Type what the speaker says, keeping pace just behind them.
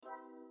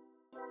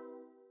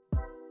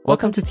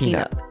Welcome to Teen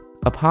Up,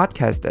 a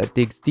podcast that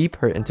digs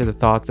deeper into the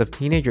thoughts of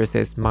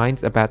teenagers'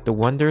 minds about the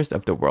wonders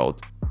of the world.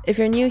 If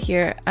you're new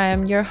here, I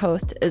am your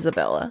host,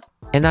 Isabella.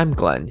 And I'm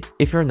Glenn.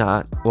 If you're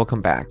not,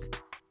 welcome back.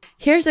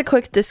 Here's a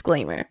quick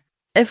disclaimer.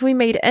 If we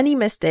made any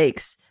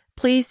mistakes,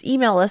 please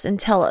email us and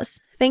tell us.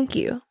 Thank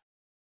you.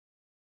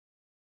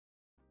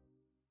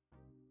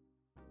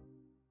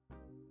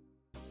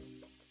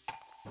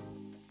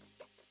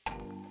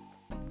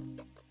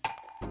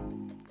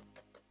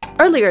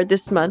 Earlier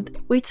this month,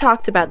 we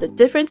talked about the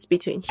difference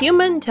between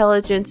human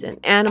intelligence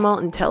and animal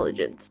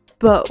intelligence.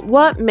 But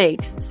what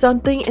makes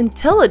something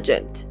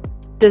intelligent?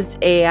 Does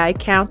AI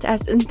count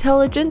as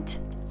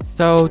intelligent?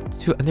 So,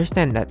 to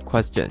understand that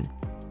question,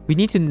 we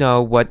need to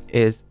know what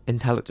is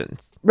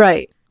intelligence.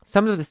 Right.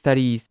 Some of the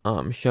studies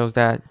shows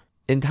that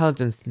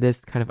intelligence, this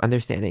kind of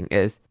understanding,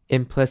 is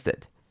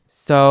implicit.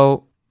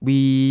 So,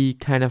 we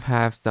kind of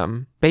have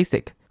some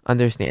basic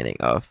understanding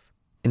of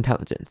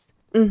intelligence.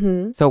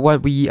 Mm-hmm. So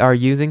what we are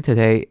using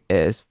today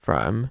is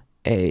from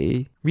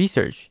a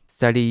research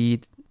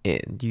studied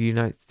in the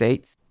United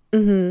States.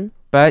 Mm-hmm.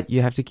 But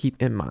you have to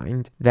keep in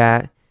mind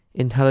that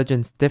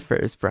intelligence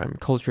differs from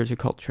culture to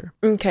culture.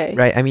 Okay.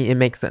 Right? I mean, it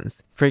makes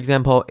sense. For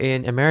example,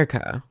 in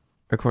America,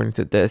 according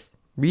to this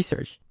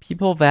research,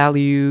 people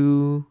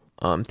value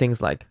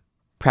things like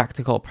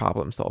practical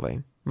problem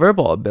solving,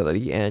 verbal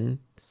ability, and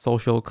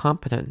social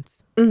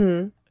competence.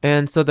 Mm-hmm.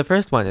 And so the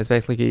first one is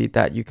basically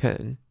that you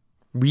can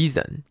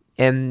reason.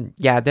 And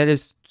yeah, that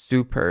is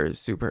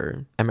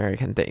super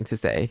American thing to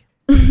say.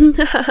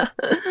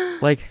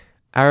 Like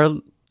our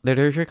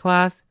literature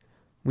class,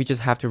 we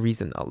just have to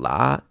reason a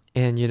lot.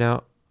 And,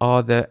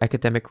 all the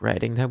academic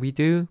writing that we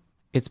do,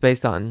 it's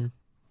based on,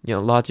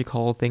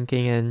 logical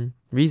thinking and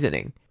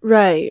reasoning.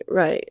 Right.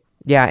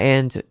 Yeah,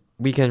 and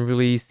we can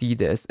really see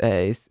this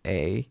as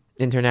a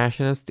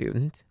international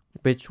student,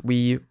 which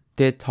we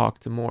did talk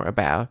to more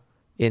about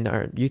in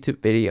our YouTube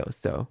videos.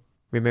 So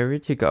remember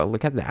to go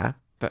look at that.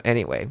 But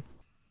anyway,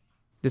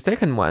 the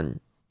second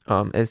one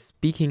is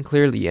speaking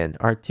clearly and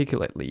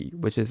articulately,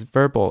 which is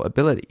verbal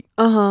ability.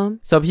 Uh-huh.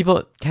 So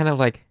people kind of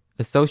like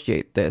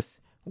associate this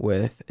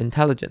with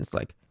intelligence,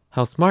 like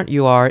how smart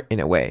you are in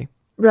a way.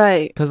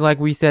 Right. Because like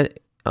we said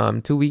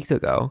 2 weeks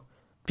ago,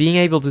 being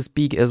able to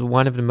speak is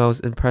one of the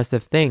most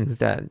impressive things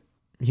that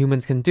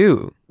humans can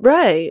do.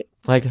 Right.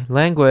 Like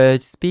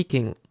language,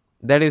 speaking,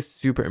 that is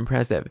super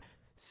impressive.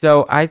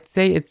 So I'd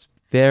say it's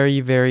very,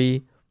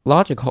 very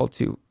logical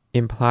to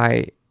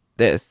imply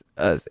this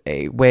as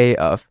a way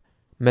of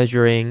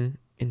measuring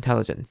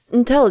intelligence.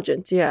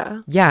 Intelligence, yeah.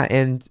 Yeah,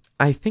 and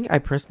I think I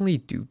personally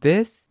do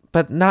this,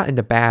 but not in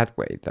a bad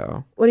way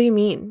though. What do you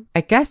mean?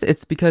 I guess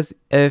it's because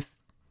if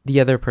the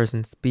other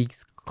person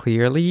speaks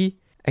clearly,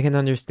 I can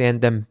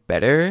understand them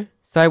better.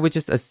 So I would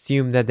just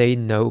assume that they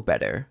know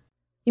better.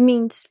 You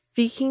mean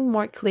speaking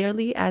more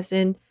clearly as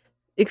in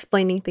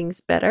explaining things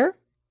better?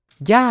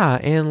 Yeah,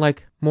 and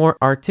like more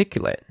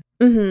articulate.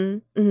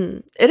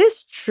 It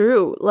is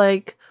true.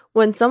 Like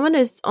when someone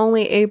is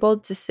only able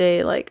to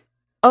say like,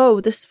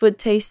 oh, this food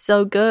tastes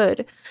so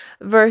good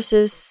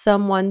versus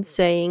someone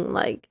saying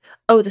like,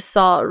 oh, the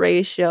salt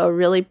ratio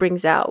really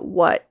brings out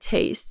what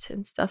taste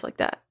and stuff like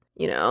that,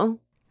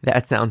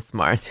 That sounds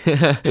smart.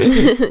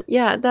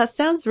 Yeah, that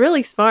sounds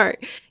really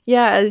smart.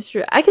 Yeah, it's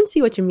true. I can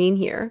see what you mean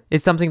here.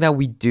 It's something that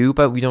we do,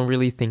 but we don't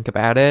really think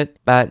about it.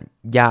 But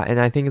yeah, and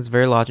I think it's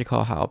very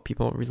logical how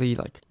people really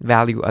like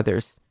value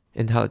others'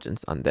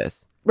 intelligence on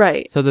this.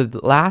 Right. So the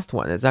last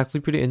one is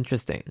actually pretty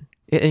interesting.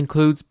 It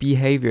includes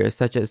behaviors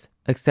such as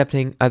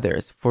accepting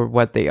others for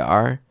what they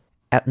are,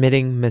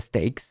 admitting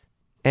mistakes,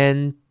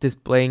 and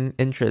displaying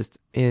interest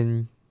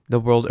in the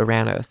world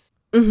around us.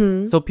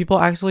 Mm-hmm. So people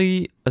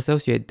actually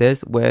associate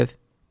this with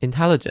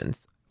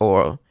intelligence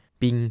or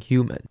being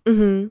human.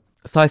 Mm-hmm.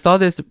 So I saw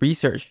this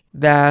research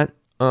that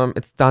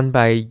it's done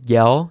by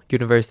Yale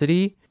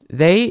University.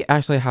 They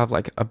actually have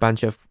like a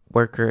bunch of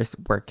workers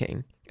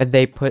working, and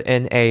they put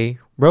in a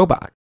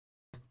robot.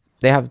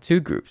 They have two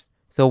groups.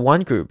 So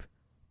one group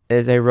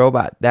is a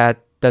robot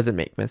that doesn't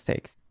make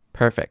mistakes.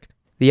 Perfect.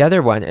 The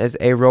other one is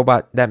a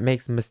robot that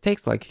makes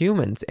mistakes like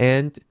humans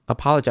and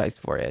apologize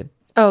for it.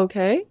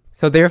 Okay.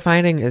 So their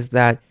finding is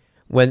that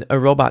when a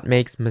robot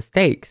makes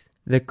mistakes,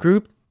 the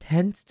group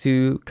tends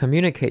to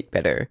communicate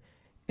better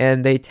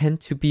and they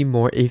tend to be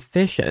more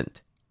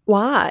efficient.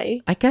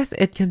 Why? I guess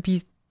it can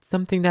be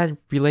something that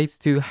relates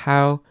to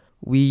how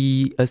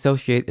we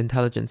associate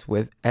intelligence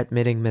with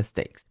admitting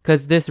mistakes.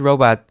 Because this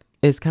robot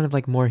is kind of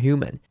like more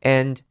human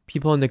and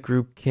people in the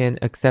group can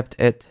accept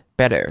it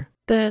better.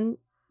 Then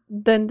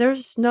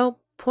there's no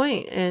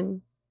point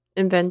in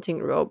inventing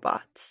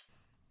robots.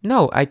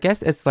 No, I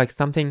guess it's like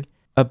something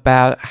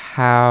about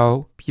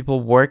how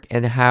people work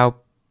and how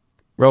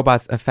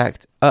robots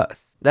affect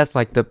us. That's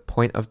like the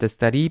point of the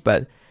study,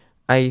 but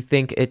I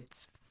think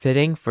it's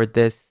fitting for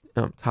this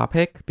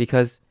topic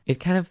because it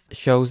kind of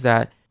shows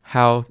that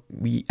how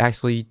we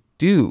actually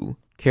do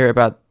care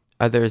about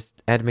others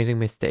admitting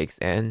mistakes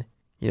and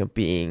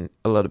being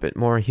a little bit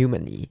more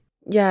human-y.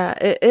 Yeah,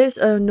 it is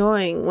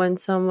annoying when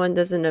someone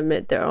doesn't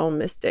admit their own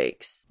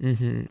mistakes.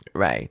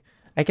 Right.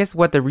 I guess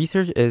what the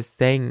research is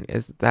saying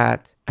is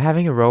that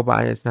having a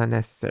robot is not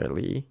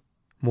necessarily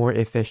more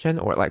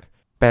efficient or like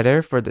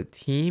better for the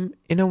team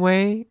in a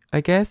way,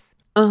 I guess.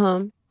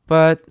 Uh-huh.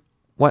 But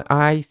what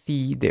I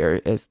see there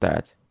is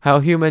that how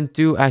humans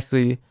do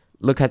actually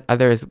look at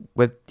others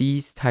with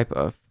these type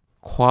of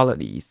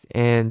qualities,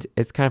 and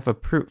it's kind of a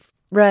proof.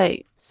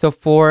 Right. So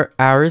for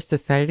our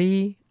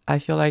society, I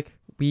feel like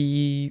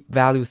we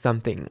value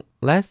something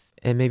less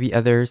and maybe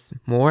others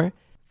more.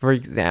 For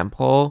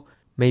example,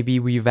 maybe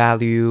we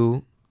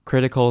value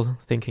critical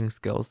thinking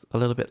skills a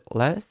little bit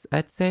less,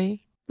 I'd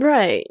say.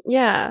 Right.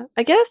 Yeah.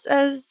 I guess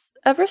as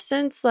ever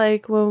since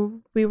like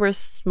when we were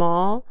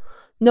small,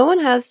 no one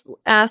has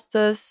asked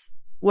us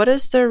what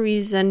is the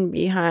reason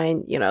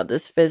behind,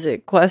 this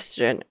physics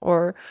question,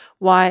 or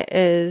why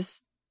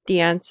is the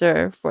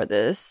answer for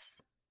this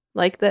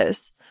like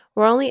this.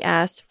 We're only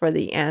asked for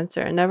the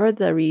answer, never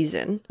the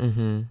reason.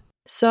 Mm-hmm.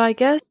 So I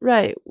guess,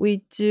 right,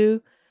 we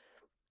do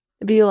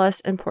view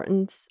less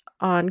importance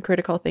on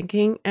critical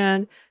thinking,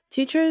 and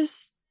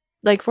teachers,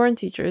 like foreign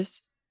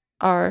teachers,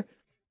 are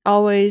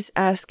always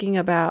asking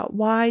about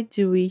why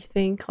do we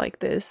think like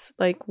this?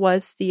 Like,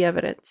 what's the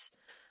evidence?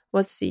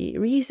 What's the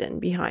reason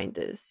behind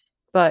this?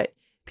 But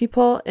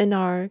people in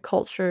our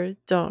culture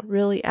don't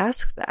really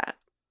ask that.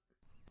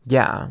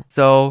 Yeah.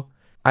 So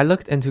I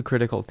looked into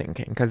critical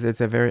thinking because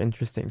it's a very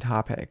interesting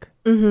topic.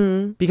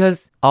 Mm-hmm.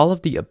 Because all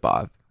of the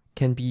above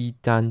can be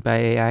done by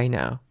AI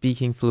now,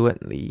 speaking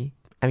fluently.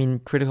 I mean,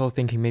 critical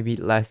thinking maybe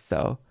less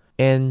so.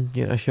 And,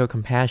 show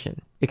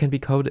compassion. It can be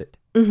coded.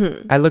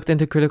 Mm-hmm. I looked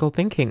into critical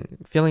thinking,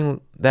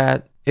 feeling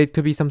that it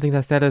could be something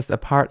that set us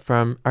apart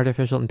from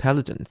artificial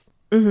intelligence.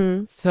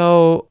 Mm-hmm.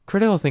 So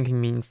critical thinking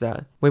means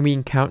that when we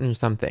encounter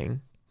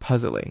something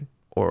puzzling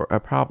or a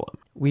problem,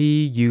 we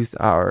use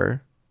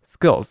our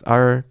skills,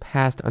 our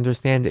past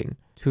understanding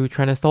to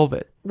try to solve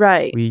it.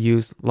 Right. We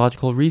use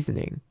logical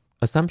reasoning,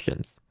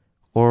 assumptions,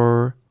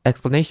 or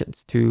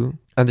explanations to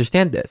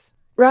understand this.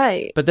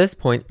 Right. But this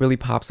point really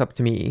pops up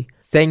to me,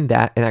 saying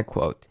that, and I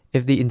quote,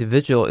 if the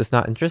individual is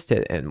not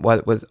interested in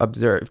what was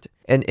observed,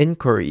 an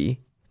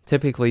inquiry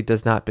typically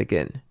does not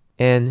begin.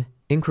 And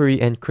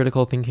inquiry and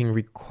critical thinking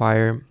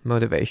require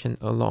motivation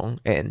along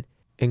an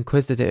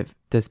inquisitive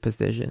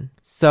disposition.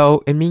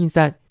 So it means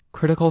that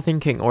critical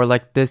thinking, or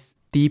like this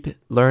deep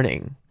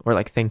learning, or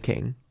like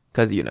thinking,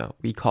 because,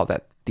 we call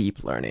that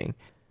deep learning,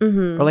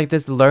 Mm-hmm. or like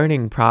this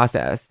learning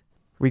process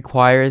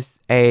requires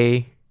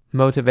a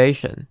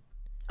motivation.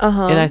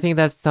 Uh-huh. And I think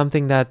that's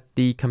something that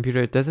the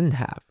computer doesn't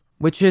have,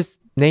 which is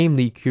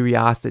namely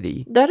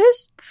curiosity. That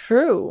is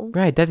true.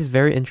 Right, that is a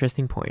very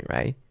interesting point,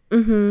 right?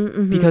 Mm-hmm.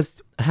 Mm-hmm.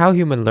 Because how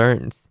human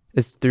learns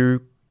is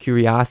through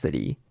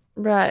curiosity.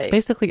 Right.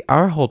 Basically,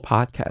 our whole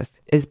podcast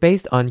is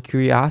based on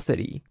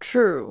curiosity.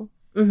 True.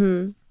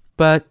 Mm-hmm.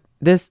 But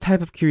this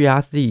type of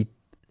curiosity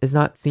is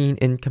not seen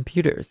in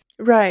computers.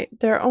 Right.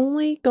 They're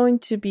only going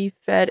to be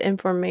fed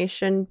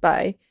information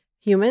by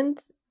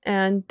humans,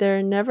 and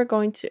they're never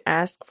going to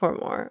ask for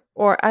more.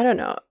 Or I don't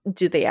know,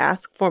 do they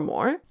ask for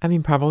more? I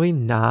mean, probably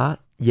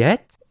not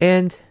yet.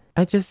 And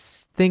I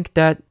just think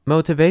that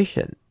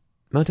motivation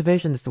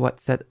is what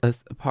set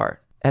us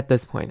apart at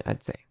this point,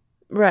 I'd say.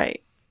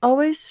 Right.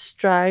 Always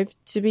strive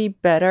to be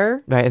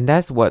better. Right, and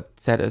that's what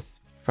set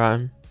us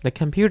from the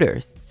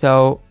computers.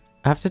 So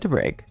after the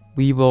break,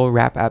 we will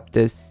wrap up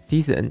this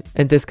season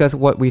and discuss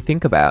what we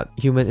think about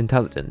human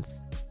intelligence.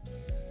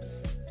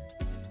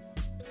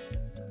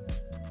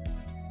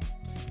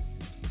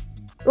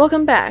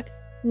 Welcome back.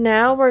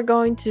 Now we're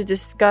going to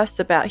discuss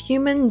about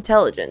human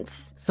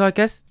intelligence. So I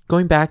guess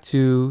going back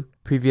to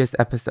previous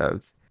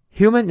episodes,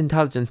 human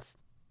intelligence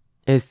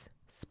is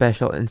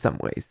special in some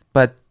ways,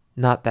 but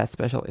not that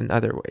special in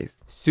other ways.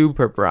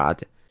 Super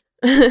broad.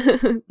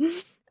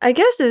 I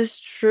guess it's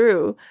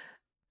true.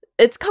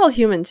 It's called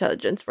human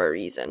intelligence for a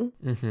reason.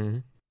 Mm-hmm.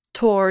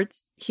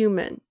 Towards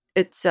human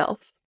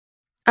itself.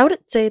 I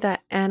wouldn't say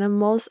that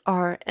animals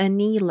are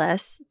any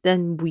less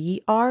than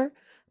we are.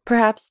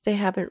 Perhaps they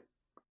haven't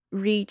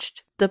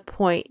reached the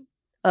point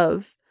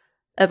of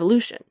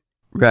evolution.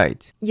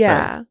 Right.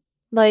 Yeah. Right.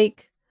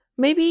 Like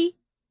maybe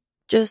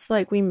just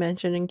like we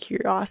mentioned in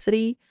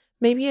curiosity,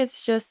 maybe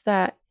it's just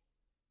that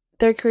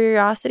their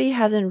curiosity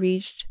hasn't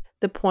reached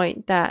the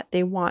point that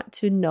they want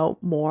to know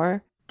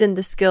more than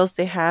the skills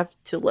they have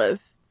to live.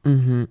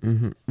 Mm-hmm,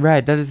 mm-hmm.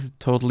 Right, that is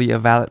totally a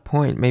valid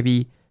point.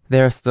 Maybe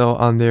they're still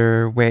on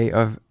their way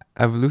of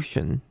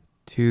evolution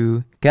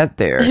to get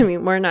there. I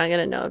mean, we're not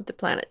going to know if the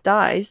planet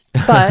dies,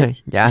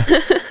 but yeah.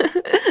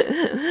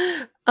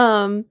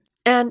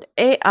 And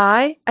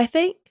AI, I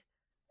think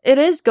it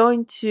is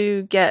going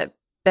to get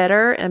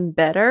better and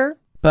better.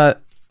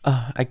 But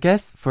I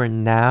guess for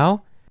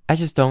now, I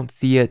just don't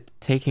see it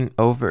taking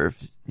over.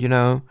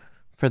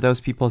 For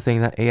those people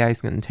saying that AI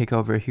is going to take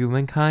over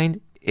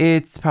humankind,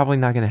 it's probably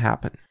not going to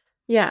happen.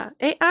 Yeah,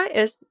 AI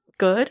is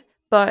good,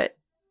 but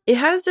it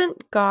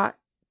hasn't got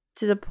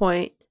to the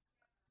point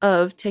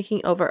of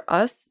taking over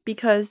us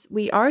because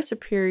we are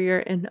superior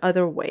in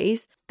other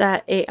ways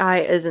that AI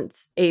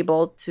isn't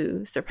able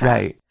to surpass.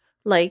 Right.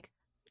 Like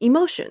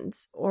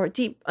emotions or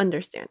deep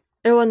understanding.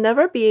 It will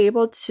never be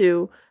able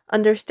to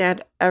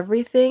understand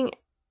everything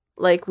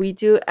like we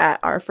do at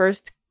our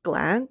first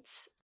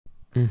glance.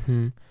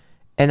 Mm-hmm.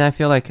 And I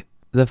feel like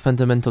the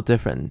fundamental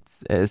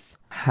difference is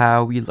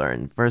how we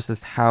learn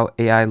versus how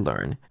AI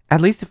learn.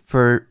 At least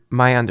for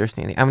my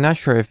understanding. I'm not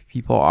sure if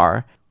people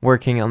are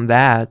working on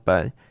that,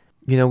 but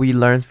we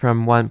learn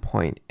from one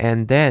point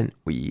and then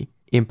we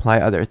imply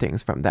other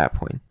things from that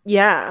point.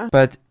 Yeah.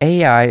 But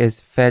AI is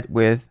fed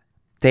with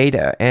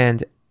data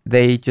and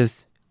they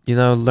just,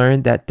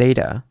 learn that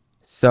data.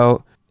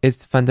 So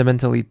it's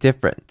fundamentally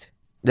different.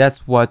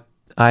 That's what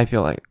I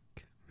feel like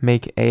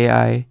make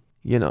AI,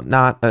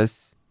 not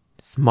as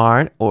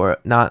smart or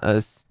not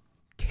as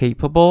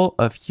capable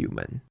of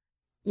human.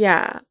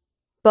 Yeah.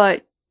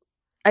 But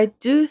I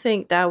do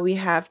think that we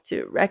have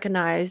to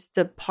recognize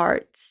the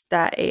parts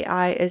that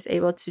AI is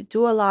able to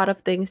do a lot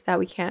of things that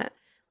we can't,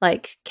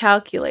 like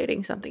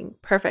calculating something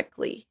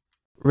perfectly.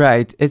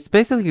 Right. It's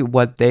basically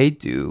what they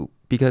do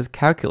because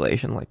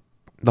calculation, like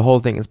the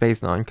whole thing is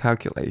based on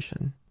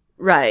calculation.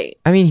 Right.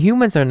 I mean,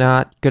 humans are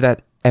not good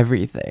at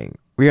everything.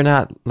 We are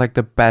not like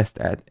the best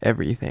at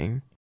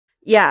everything.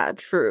 Yeah,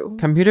 true.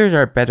 Computers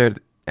are better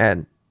at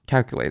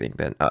calculating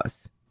than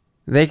us.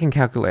 They can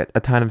calculate a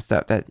ton of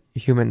stuff that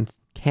humans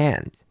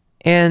can't.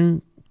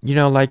 And,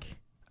 like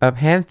a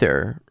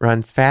panther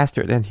runs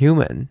faster than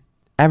human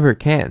ever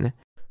can.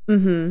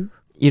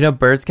 Mm-hmm.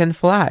 Birds can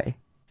fly.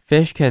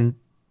 Fish can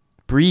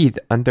breathe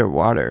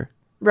underwater.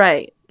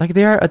 Right. Like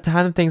there are a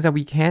ton of things that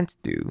we can't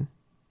do.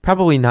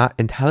 Probably not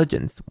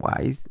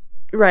intelligence-wise.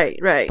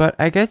 Right. But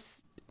I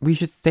guess we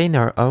should stay in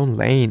our own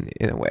lane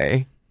in a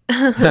way.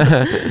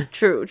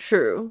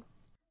 True.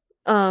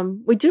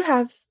 We do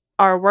have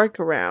our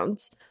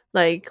workarounds.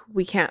 Like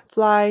we can't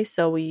fly,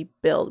 so we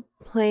build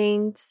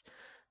planes,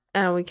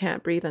 and we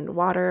can't breathe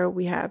underwater.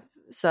 We have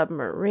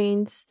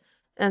submarines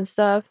and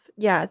stuff.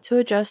 Yeah, to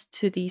adjust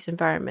to these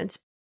environments.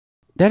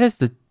 That is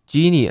the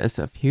genius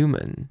of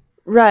human.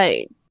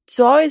 Right.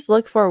 To always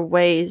look for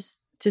ways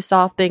to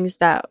solve things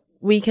that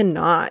we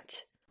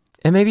cannot.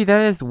 And maybe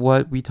that is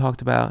what we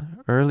talked about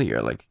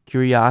earlier, like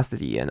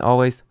curiosity and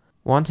always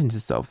wanting to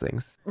solve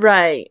things.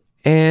 Right.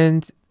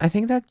 And I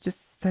think that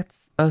just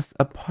sets us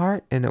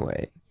apart in a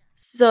way.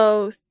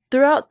 So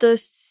throughout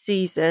this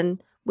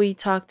season, we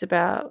talked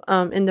about,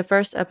 in the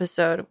first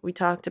episode, we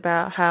talked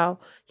about how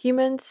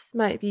humans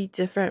might be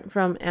different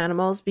from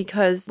animals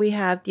because we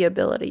have the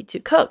ability to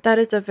cook. That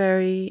is a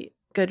very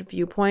good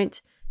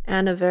viewpoint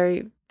and a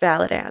very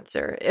valid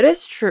answer. It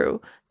is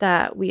true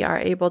that we are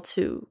able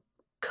to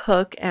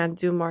cook and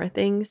do more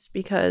things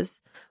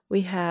because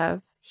we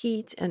have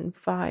heat and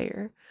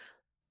fire.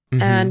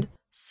 Mm-hmm. And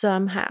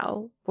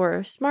somehow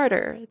we're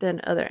smarter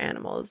than other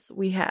animals.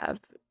 We have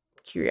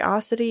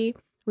curiosity,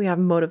 we have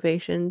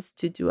motivations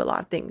to do a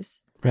lot of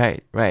things.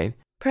 Right.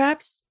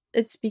 Perhaps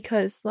it's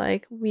because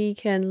like we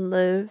can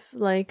live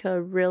like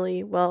a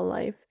really well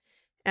life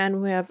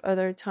and we have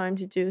other time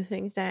to do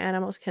things that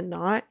animals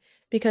cannot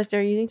because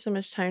they're using so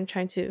much time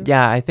trying to...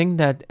 Yeah, I think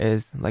that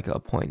is like a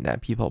point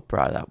that people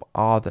brought up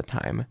all the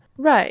time.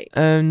 Right.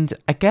 And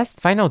I guess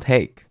final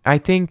take. I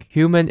think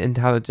human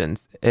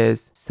intelligence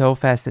is so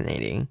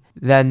fascinating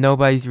that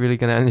nobody's really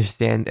gonna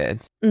understand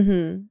it.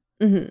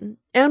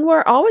 And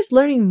we're always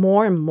learning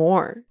more and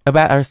more.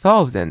 About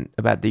ourselves and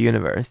about the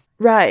universe.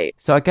 Right.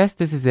 So I guess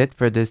this is it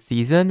for this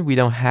season. We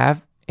don't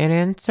have an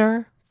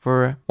answer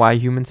for why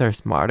humans are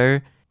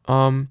smarter.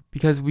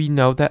 Because we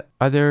know that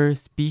other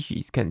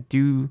species can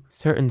do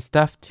certain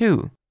stuff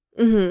too.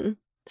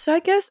 So I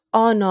guess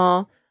all in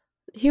all,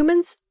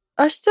 humans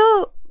are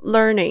still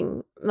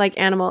learning like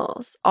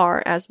animals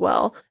are as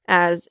well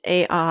as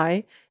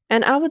AI.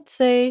 And I would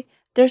say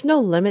there's no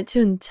limit to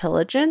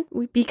intelligence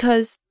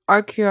because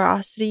our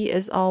curiosity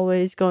is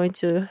always going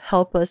to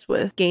help us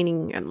with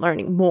gaining and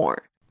learning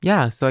more.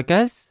 Yeah, so I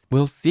guess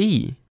we'll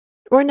see.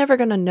 We're never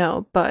going to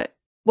know, but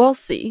we'll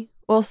see.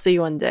 We'll see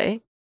one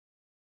day.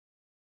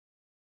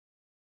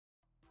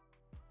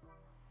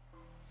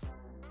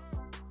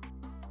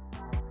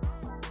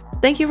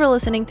 Thank you for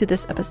listening to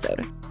this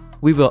episode.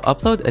 We will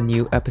upload a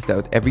new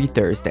episode every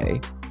Thursday.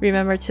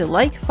 Remember to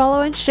like,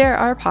 follow, and share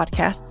our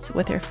podcasts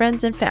with your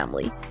friends and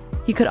family.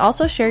 You could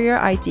also share your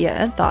idea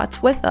and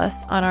thoughts with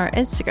us on our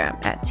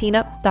Instagram at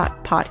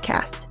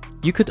teenup.podcast.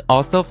 You could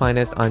also find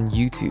us on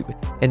YouTube,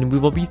 and we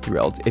will be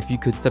thrilled if you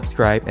could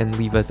subscribe and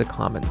leave us a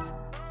comment.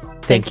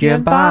 Thank you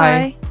and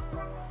bye!